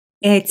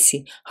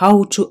Etsy,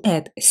 how to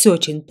add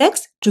certain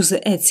text to the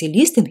Etsy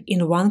listing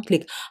in one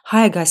click.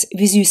 Hi guys,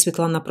 with you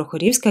Svetlana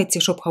Prokhorivska,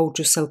 Etsy shop how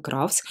to sell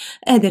crafts.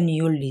 Add a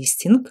new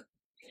listing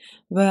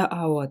where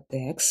our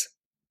text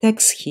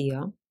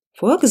here.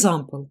 For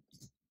example,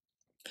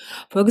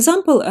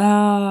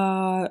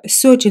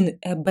 certain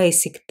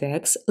basic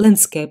text,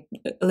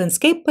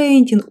 landscape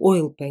painting,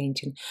 oil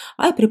painting.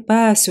 I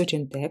prepare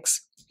certain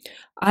text.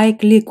 I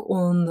click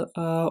on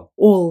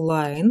all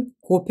line,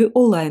 copy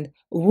all line.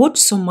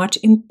 What's so much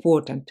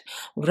important?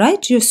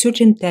 Write your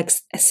certain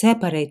text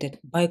separated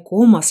by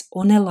commas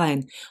on a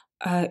line.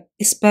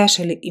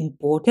 Especially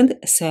important,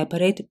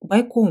 separate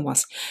by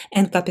commas,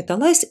 and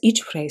capitalize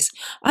each phrase.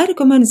 I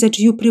recommend that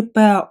you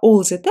prepare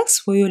all the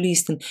text for your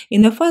listing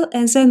in a file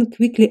and then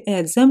quickly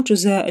add them to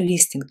the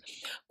listing.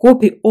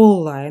 Copy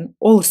all line,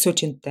 all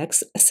certain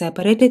text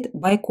separated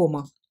by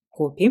comma.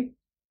 Copy.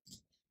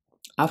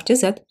 After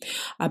that,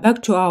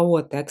 back to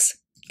our text,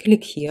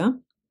 click here,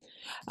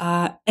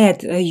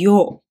 add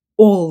your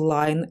all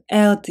line,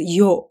 add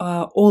your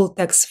all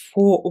text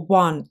for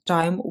one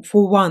time,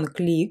 for one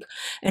click,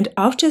 and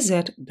after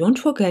that, don't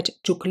forget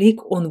to click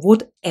on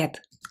what add.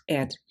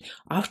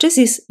 After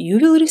this, you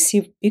will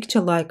receive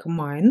picture like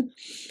mine.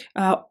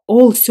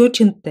 All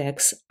certain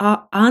texts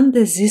are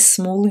under this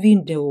small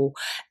window,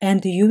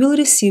 and you will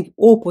receive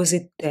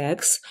opposite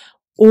text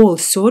all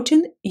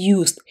certain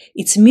used.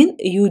 It means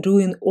you're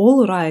doing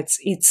all right.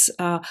 It's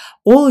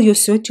all your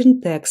certain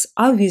texts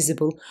are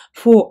visible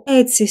for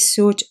Etsy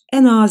search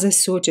and other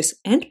searches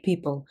and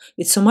people.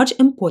 It's so much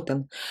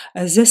important.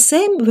 The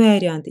same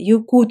variant,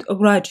 you could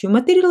write your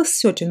materials,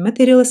 certain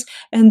materials,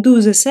 and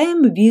do the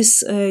same with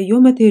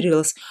your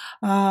materials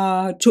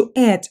to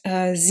add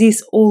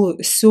these all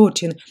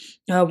certain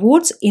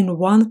words in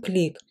one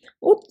click.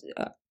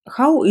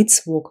 How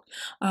it's work.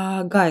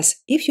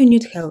 Guys, if you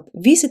need help,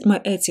 visit my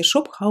Etsy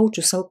shop how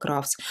to sell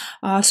crafts.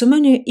 So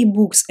many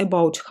ebooks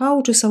about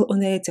how to sell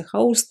on Etsy,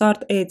 how to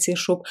start Etsy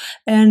shop,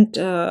 and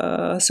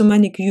so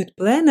many cute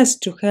planners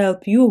to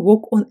help you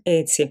work on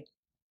Etsy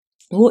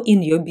or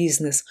in your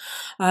business.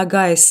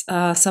 Guys,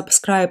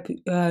 subscribe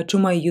to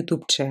my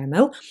YouTube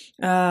channel.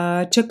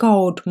 Check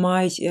out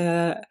my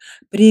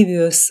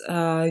previous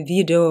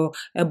video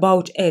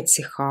about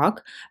Etsy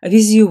hack. With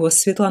you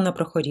was Svetlana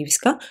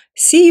Prokhorivska.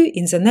 See you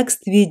in the next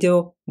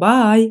video.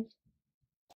 Bye!